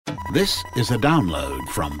This is a download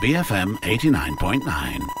from BFM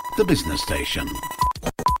 89.9, the business station.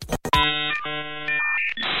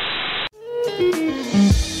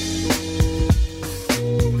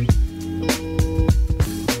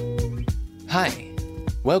 Hi,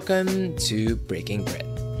 welcome to Breaking Bread.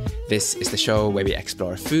 This is the show where we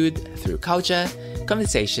explore food through culture,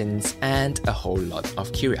 conversations, and a whole lot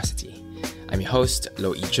of curiosity. I'm your host,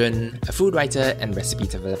 Lo Yi Jun, a food writer and recipe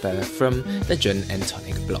developer from the Jun and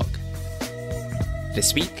Tonic blog.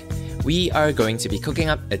 This week, we are going to be cooking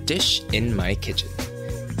up a dish in my kitchen.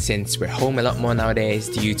 Since we're home a lot more nowadays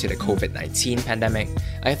due to the COVID-19 pandemic,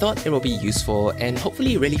 I thought it will be useful and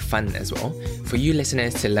hopefully really fun as well for you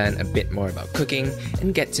listeners to learn a bit more about cooking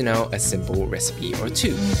and get to know a simple recipe or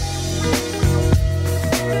two.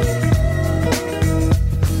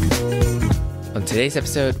 On today's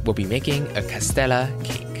episode, we'll be making a castella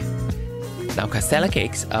cake. Now, castella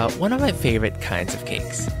cakes are one of my favorite kinds of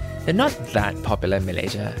cakes. They're not that popular in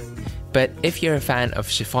Malaysia, but if you're a fan of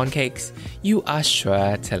chiffon cakes, you are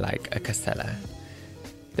sure to like a castella.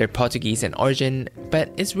 They're Portuguese in origin,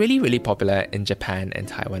 but it's really popular in Japan and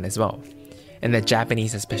Taiwan as well. And the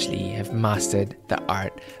Japanese especially have mastered the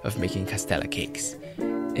art of making castella cakes.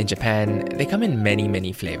 In Japan, they come in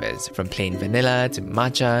many flavors, from plain vanilla to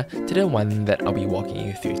matcha to the one that I'll be walking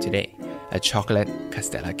you through today, a chocolate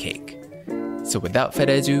castella cake. So without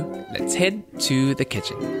further ado, let's head to the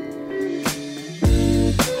kitchen.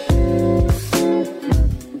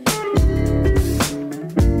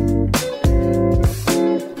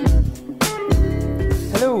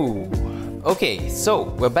 Okay, so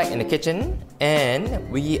we're back in the kitchen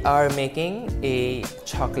and we are making a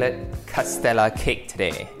chocolate castella cake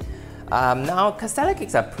today. Now, castella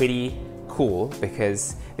cakes are pretty cool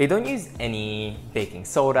because they don't use any baking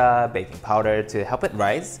soda, baking powder to help it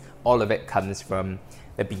rise. All of it comes from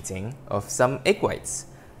the beating of some egg whites.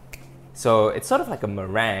 So it's sort of like a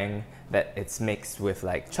meringue that it's mixed with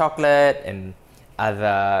like chocolate and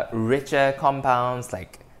other richer compounds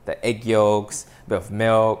like the egg yolks, a bit of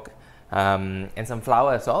milk, and some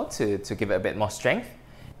flour as well to give it a bit more strength.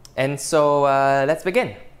 And so let's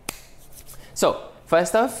begin. So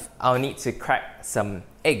first off, I'll need to crack some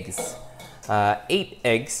eggs. 8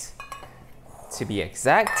 eggs to be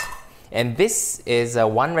exact. And this is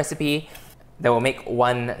one recipe that will make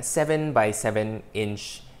one 7 by 7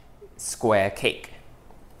 inch square cake.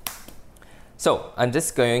 So I'm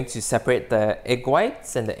just going to separate the egg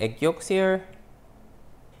whites and the egg yolks here.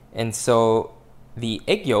 And so the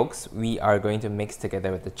egg yolks we are going to mix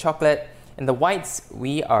together with the chocolate, and the whites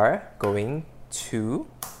we are going to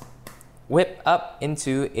whip up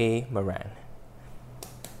into a meringue.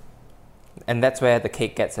 And that's where the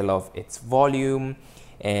cake gets a lot of its volume,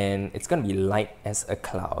 and it's going to be light as a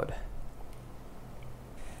cloud.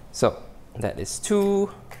 So that is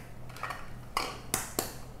 2.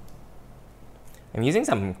 I'm using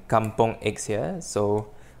some kampong eggs here, so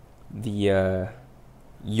the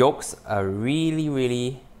yolks are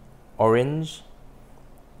really orange.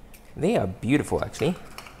 They are beautiful actually.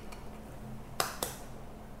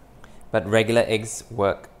 But regular eggs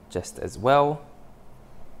work just as well.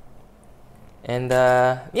 And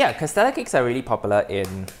castella cakes are really popular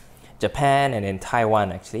in Japan and in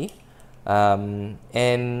Taiwan actually. And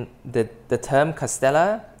the term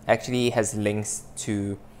castella actually has links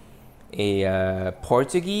to a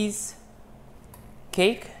Portuguese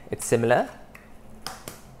cake. It's similar.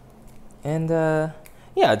 And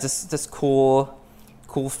just cool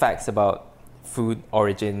facts about food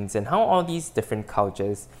origins and how all these different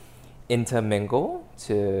cultures intermingle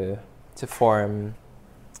to form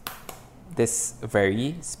this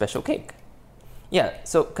very special cake. Yeah,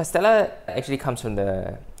 so castella actually comes from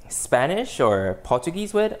the Spanish or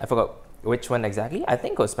Portuguese word. I forgot which one exactly. I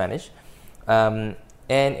think it was Spanish. And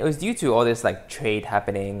it was due to all this like trade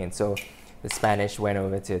happening, and so the Spanish went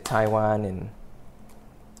over to Taiwan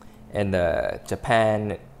and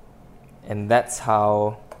Japan, and that's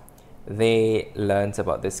how they learned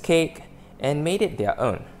about this cake and made it their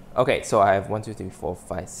own. Okay, so I have 1, 2, 3, 4,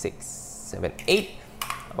 5, 6, 7, 8.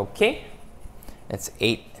 Okay, that's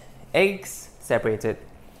 8 eggs separated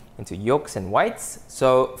into yolks and whites.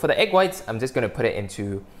 So for the egg whites, I'm just going to put it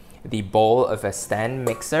into the bowl of a stand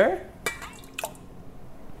mixer.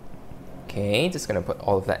 Okay, just going to put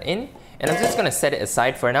all of that in, and I'm just going to set it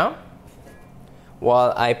aside for now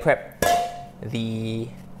while I prep the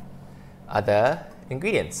other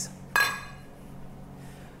ingredients.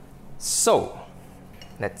 So,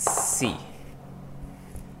 let's see.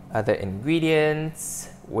 Other ingredients,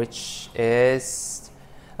 which is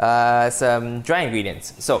some dry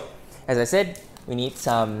ingredients. So, as I said, we need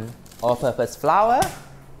some all-purpose flour,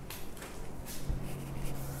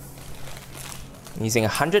 I'm using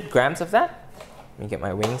 100 grams of that. Let me get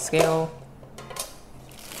my weighing scale.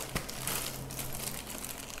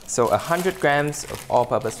 So 100 grams of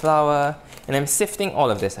all-purpose flour, and I'm sifting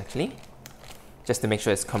all of this actually, just to make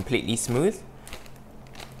sure it's completely smooth.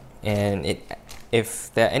 And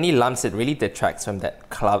if there are any lumps, it really detracts from that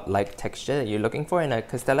cloud-like texture that you're looking for in a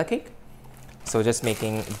castella cake. So just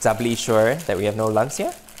making doubly sure that we have no lumps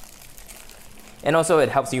here. And also it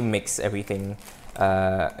helps you mix everything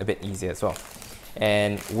a bit easier as well.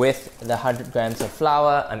 And with the 100 grams of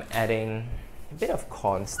flour, I'm adding a bit of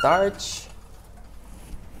cornstarch,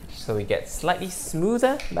 so we get slightly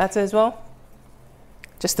smoother batter as well.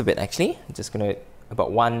 Just a bit actually. I'm just gonna,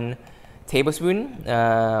 about 1 tablespoon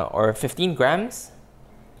or 15 grams.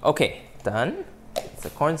 Okay, done. It's the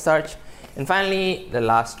cornstarch. And finally, the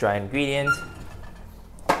last dry ingredient,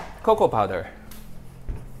 cocoa powder.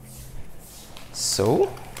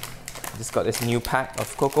 So, I just got this new pack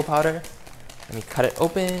of cocoa powder. Let me cut it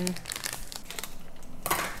open.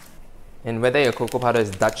 And whether your cocoa powder is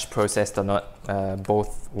Dutch processed or not,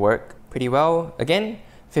 both work pretty well. Again,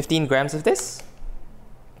 15 grams of this.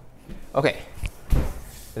 Okay,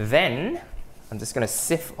 then I'm just gonna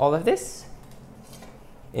sift all of this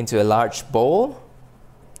into a large bowl.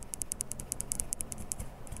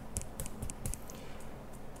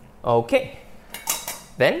 Okay,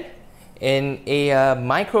 then in a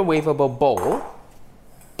microwavable bowl,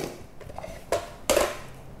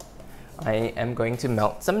 I am going to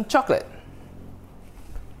melt some chocolate.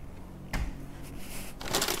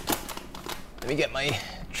 Let me get my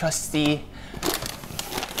trusty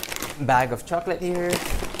bag of chocolate here.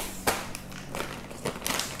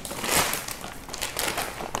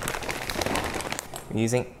 I'm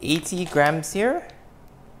using 80 grams here.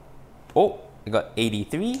 Oh, I got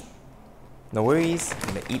 83. No worries, I'm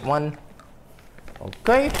gonna eat one.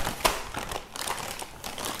 Okay.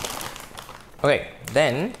 Okay,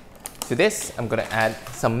 then to this, I'm gonna add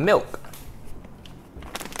some milk.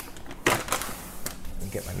 Let me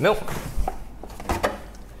get my milk.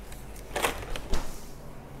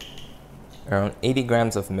 Around 80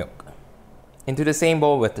 grams of milk. Into the same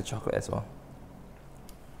bowl with the chocolate as well.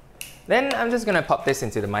 Then I'm just gonna pop this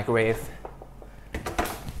into the microwave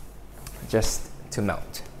just to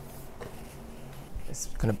melt.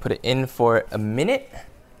 Just gonna put it in for a minute.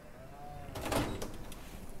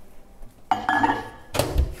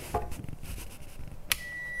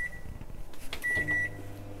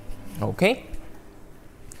 Okay,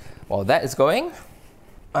 while that is going,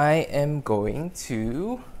 I am going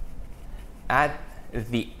to add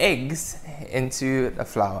the eggs into the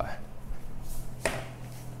flour.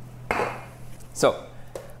 So,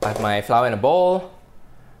 I have my flour in a bowl.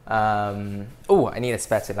 Oh, I need a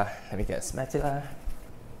spatula. Let me get a spatula.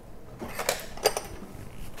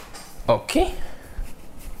 Okay.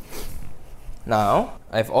 Now,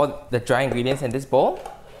 I have all the dry ingredients in this bowl.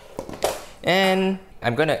 And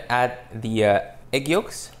I'm gonna add the egg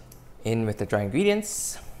yolks in with the dry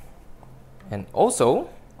ingredients. And also,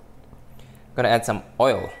 I'm gonna add some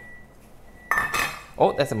oil.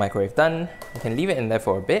 Oh, that's the microwave done. You can leave it in there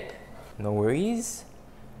for a bit. No worries.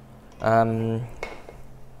 Okay,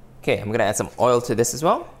 I'm gonna add some oil to this as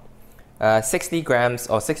well. 60 grams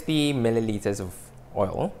or 60 milliliters of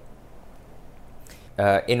oil.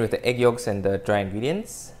 In with the egg yolks and the dry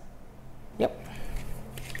ingredients. Yep.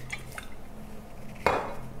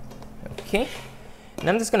 Okay, and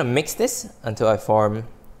I'm just gonna mix this until I form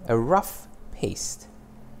a rough paste.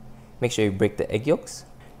 Make sure you break the egg yolks,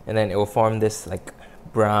 and then it will form this like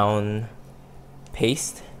brown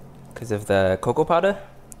paste because of the cocoa powder.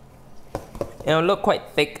 It'll look quite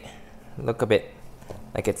thick, look a bit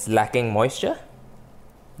like it's lacking moisture,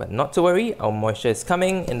 but not to worry, our moisture is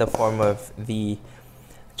coming in the form of the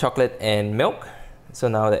chocolate and milk. So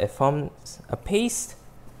now that it forms a paste,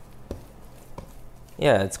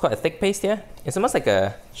 yeah, it's quite a thick paste here. It's almost like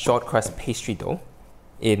a short crust pastry dough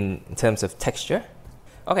in terms of texture.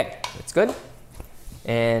 Okay, that's good.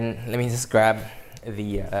 And let me just grab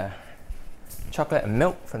the chocolate and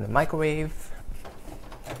milk from the microwave.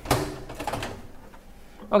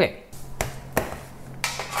 Okay.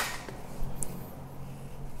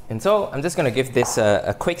 And so I'm just gonna give this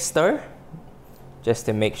a quick stir just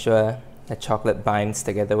to make sure the chocolate binds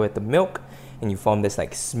together with the milk and you form this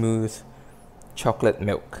like smooth chocolate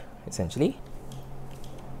milk, essentially.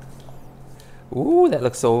 Ooh, that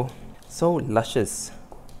looks so luscious.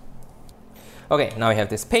 Okay, now we have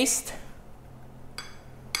this paste.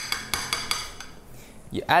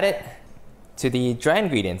 You add it to the dry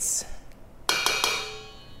ingredients.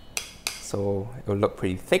 So it will look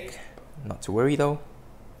pretty thick, not to worry though.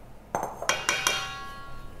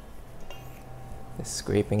 Just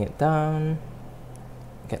scraping it down.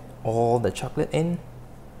 Get all the chocolate in.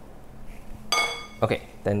 Okay,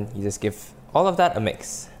 then you just give all of that a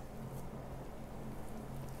mix.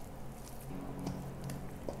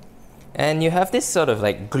 And you have this sort of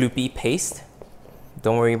like gloopy paste.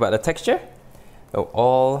 Don't worry about the texture. It'll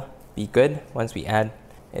all be good once we add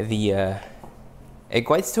the egg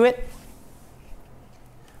whites to it.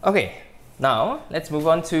 Okay, now let's move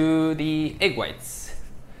on to the egg whites.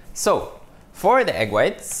 So, for the egg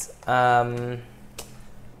whites, I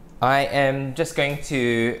am just going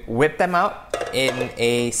to whip them out in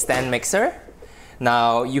a stand mixer.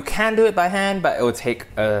 Now, you can do it by hand, but it will take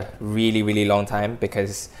a really long time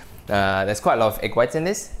because there's quite a lot of egg whites in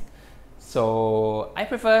this. So I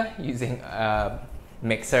prefer using a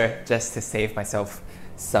mixer just to save myself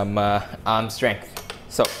some arm strength.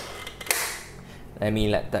 So let me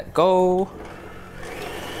let that go.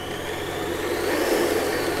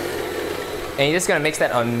 And you're just gonna mix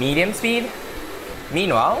that on medium speed.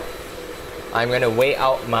 Meanwhile, I'm gonna weigh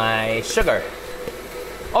out my sugar.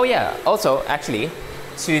 Oh yeah, also actually,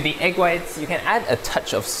 to the egg whites, you can add a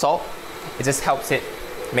touch of salt. It just helps it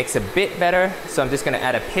mix a bit better. So I'm just gonna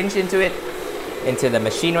add a pinch into the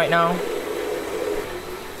machine right now.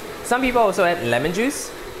 Some people also add lemon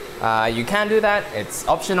juice. You can do that, it's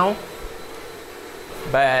optional.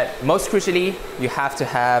 But most crucially, you have to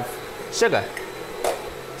have sugar.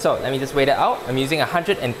 So let me just weigh that out. I'm using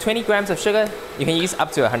 120 grams of sugar. You can use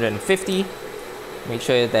up to 150. Make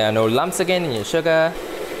sure there are no lumps again in your sugar.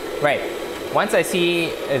 Right, once I see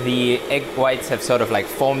the egg whites have sort of like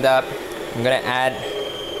foamed up, I'm gonna add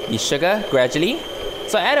the sugar gradually.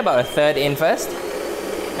 So I add about a third in first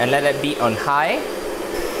and let it beat on high,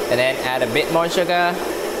 and then add a bit more sugar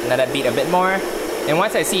and let it beat a bit more. And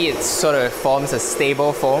once I see it sort of forms a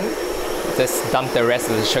stable foam, just dump the rest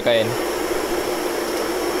of the sugar in.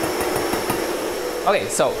 Okay,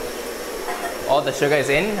 so all the sugar is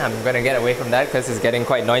in. I'm gonna get away from that because it's getting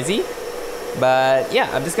quite noisy. But yeah,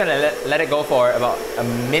 I'm just gonna let it go for about a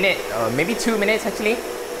minute or maybe 2 minutes actually,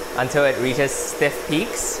 until it reaches stiff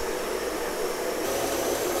peaks.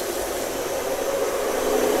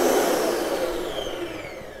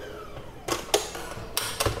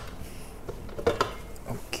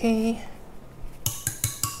 Okay.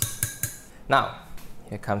 Now,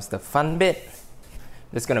 here comes the fun bit.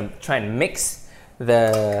 I'm just gonna try and mix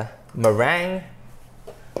the meringue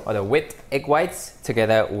or the whipped egg whites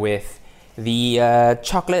together with the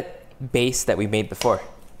chocolate base that we made before.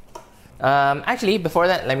 Actually, before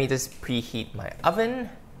that, let me just preheat my oven.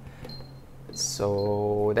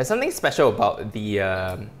 So there's something special about the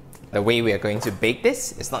way we are going to bake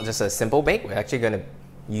this. It's not just a simple bake. We're actually going to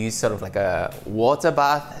use sort of like a water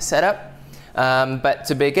bath setup. But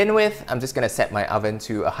to begin with, I'm just going to set my oven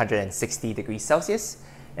to 160 degrees Celsius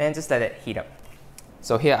and just let it heat up.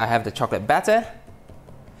 So here I have the chocolate batter.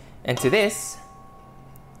 And to this,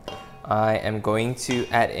 I am going to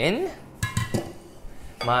add in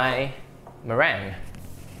my meringue.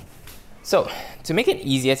 So to make it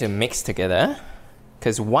easier to mix together,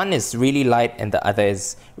 because one is really light and the other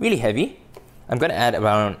is really heavy, I'm going to add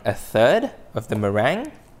around a third of the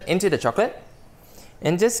meringue into the chocolate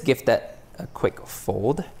and just give that a quick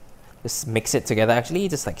fold. Just mix it together actually,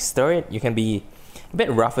 just like stir it. You can be a bit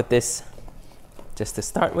rough with this just to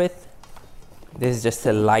start with. This is just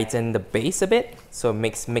to lighten the base a bit, so it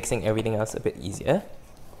makes mixing everything else a bit easier.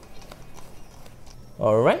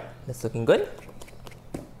 Alright, that's looking good.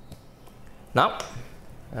 Now,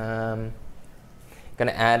 gonna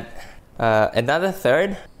add another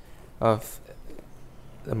third of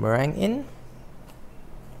the meringue in.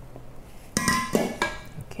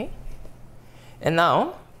 Okay. And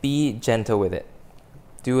now, be gentle with it.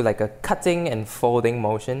 Do like a cutting and folding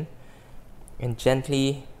motion and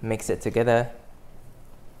gently mix it together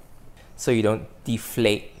so you don't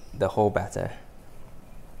deflate the whole batter.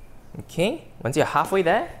 Okay, once you're halfway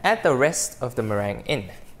there, add the rest of the meringue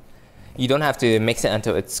in. You don't have to mix it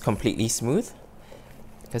until it's completely smooth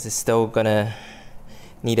because it's still gonna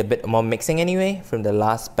need a bit more mixing anyway from the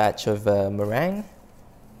last batch of meringue.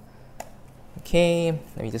 Okay,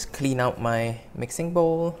 let me just clean out my mixing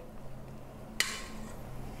bowl.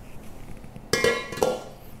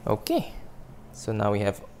 Okay, so now we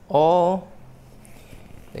have all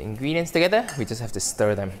the ingredients together. We just have to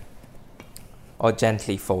stir them, or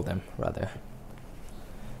gently fold them rather.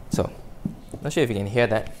 So, not sure if you can hear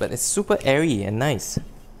that, but it's super airy and nice.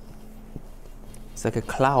 It's like a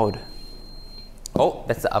cloud. Oh,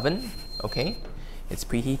 that's the oven. Okay, it's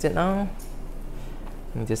preheated now.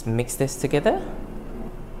 Let me just mix this together.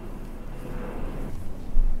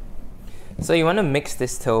 So you want to mix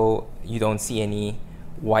this till you don't see any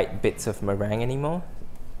white bits of meringue anymore.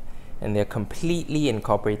 and they're completely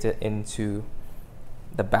incorporated into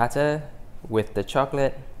the batter with the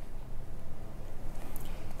chocolate.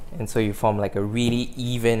 And so you form like a really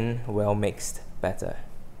even, well-mixed batter.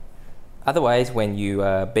 Otherwise, when you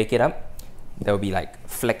bake it up, there will be like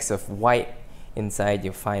flecks of white inside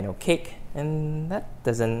your final cake, and that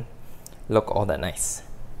doesn't look all that nice.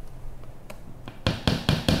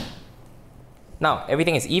 Now,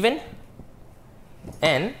 everything is even,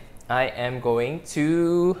 and I am going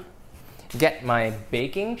to get my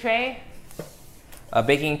baking tray, a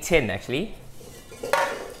baking tin actually.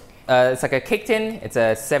 It's like a cake tin. It's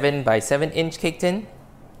a 7 by 7 inch cake tin,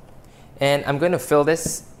 and I'm going to fill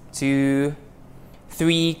this to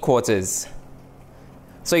 3/4.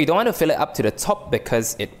 So you don't want to fill it up to the top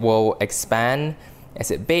because it will expand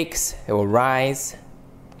as it bakes. It will rise,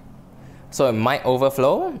 so it might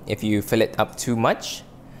overflow if you fill it up too much,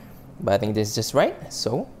 but I think this is just right.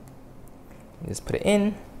 So just put it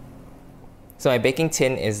in. So my baking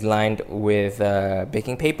tin is lined with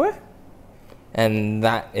baking paper, and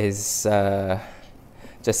that is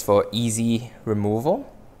just for easy removal.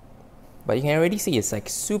 But you can already see it's like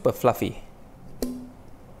super fluffy.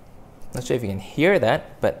 Not sure if you can hear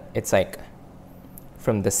that, but it's like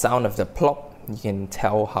from the sound of the plop, you can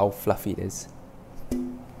tell how fluffy it is.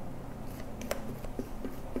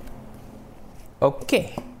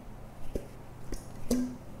 Okay.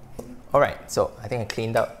 Alright, so I think I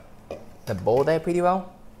cleaned up the bowl there pretty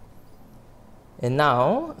well. And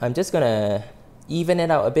now I'm just gonna even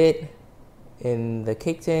it out a bit in the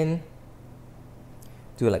cake tin.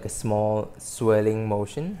 Do like a small swirling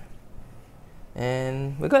motion.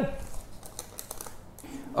 And we're good.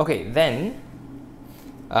 Okay, then,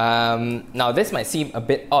 now this might seem a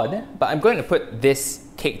bit odd, but I'm going to put this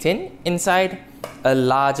cake tin inside a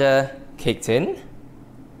larger cake tin,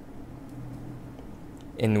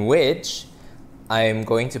 in which I'm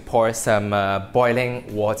going to pour some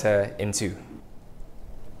boiling water into.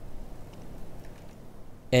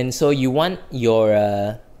 And so you want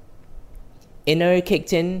your inner cake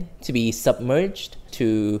tin to be submerged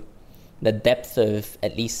to the depth of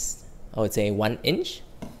at least, I would say, 1 inch.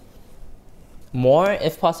 More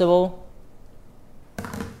if possible.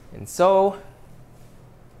 And so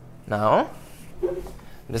now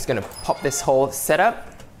I'm just gonna pop this whole setup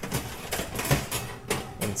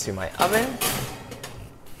into my oven.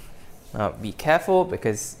 Now be careful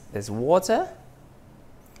because there's water.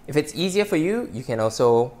 If it's easier for you, you can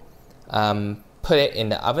also put it in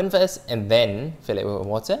the oven first and then fill it with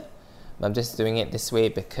water. But I'm just doing it this way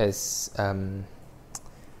because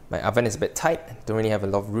my oven is a bit tight. Don't really have a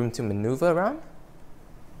lot of room to maneuver around.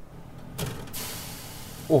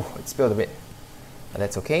 Oh, it spilled a bit, but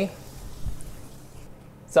that's okay.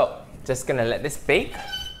 So, just gonna let this bake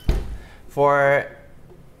for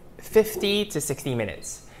 50 to 60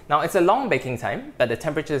 minutes. Now, it's a long baking time, but the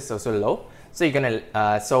temperature is also low. So you're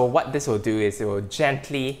gonna. So what this will do is it will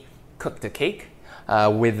gently cook the cake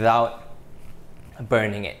without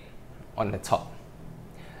burning it on the top.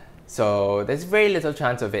 So there's very little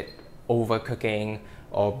chance of it overcooking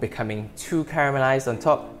or becoming too caramelized on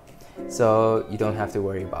top. So you don't have to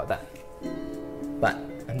worry about that. But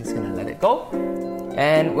I'm just gonna let it go,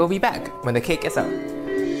 and we'll be back when the cake is out.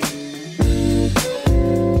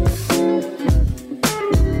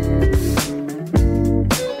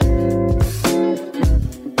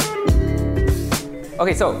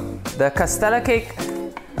 Okay, so the castella cake,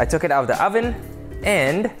 I took it out of the oven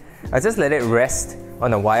and I just let it rest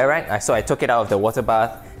on a wire rack. So I took it out of the water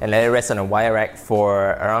bath and let it rest on a wire rack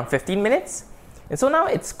for around 15 minutes. And so now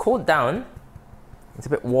it's cooled down. It's a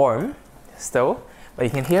bit warm still, but you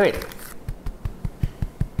can hear it.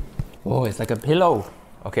 Oh, it's like a pillow.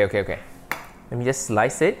 Okay. Let me just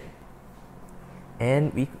slice it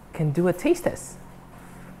and we can do a taste test.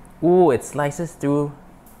 Ooh, it slices through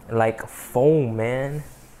like foam, man.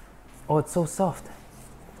 Oh, it's so soft.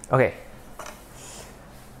 Okay.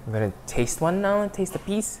 I'm gonna taste one now, taste a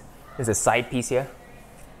piece. There's a side piece here.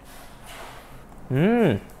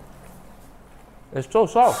 It's so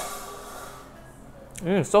soft.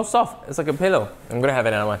 So soft. It's like a pillow. I'm gonna have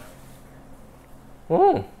another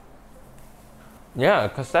one. Yeah,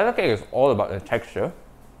 castella cake is all about the texture.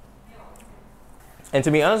 And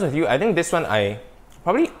to be honest with you, I think this one I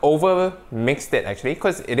probably over mixed it actually,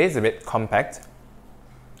 because it is a bit compact.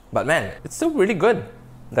 But man, it's still really good.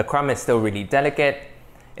 The crumb is still really delicate.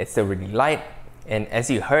 It's still really light. And as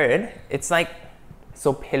you heard, it's like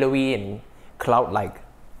so pillowy and cloud-like.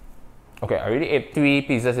 Okay, I already ate 3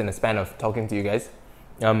 pieces in the span of talking to you guys.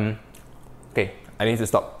 Okay, I need to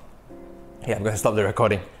stop. Yeah, I'm gonna stop the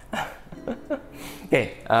recording.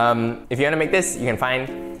 Okay, if you wanna make this, you can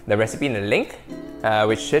find the recipe in the link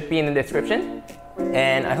which should be in the description.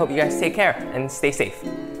 And I hope you guys take care and stay safe.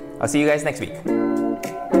 I'll see you guys next week.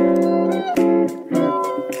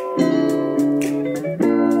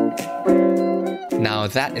 Now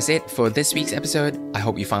that is it for this week's episode. I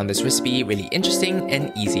hope you found this recipe really interesting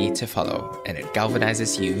and easy to follow, and it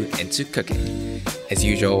galvanizes you into cooking. As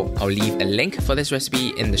usual, I'll leave a link for this recipe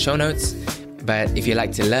in the show notes. But if you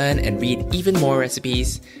like to learn and read even more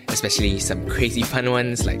recipes, especially some crazy fun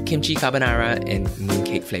ones like kimchi carbonara and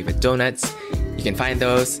mooncake flavored donuts, you can find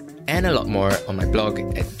those and a lot more on my blog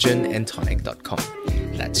at junandtonic.com.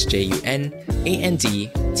 That's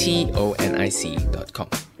JUNANDTONIC.com.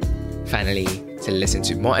 Finally, to listen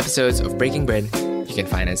to more episodes of Breaking Bread, you can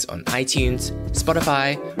find us on iTunes,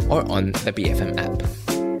 Spotify, or on the BFM app.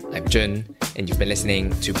 I'm Jun, and you've been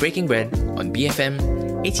listening to Breaking Bread on BFM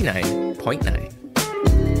 89.9.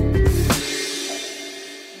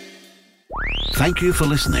 Thank you for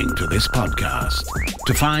listening to this podcast.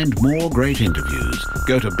 To find more great interviews,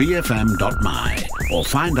 go to bfm.my or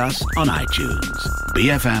find us on iTunes.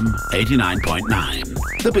 BFM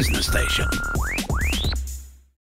 89.9, the business station.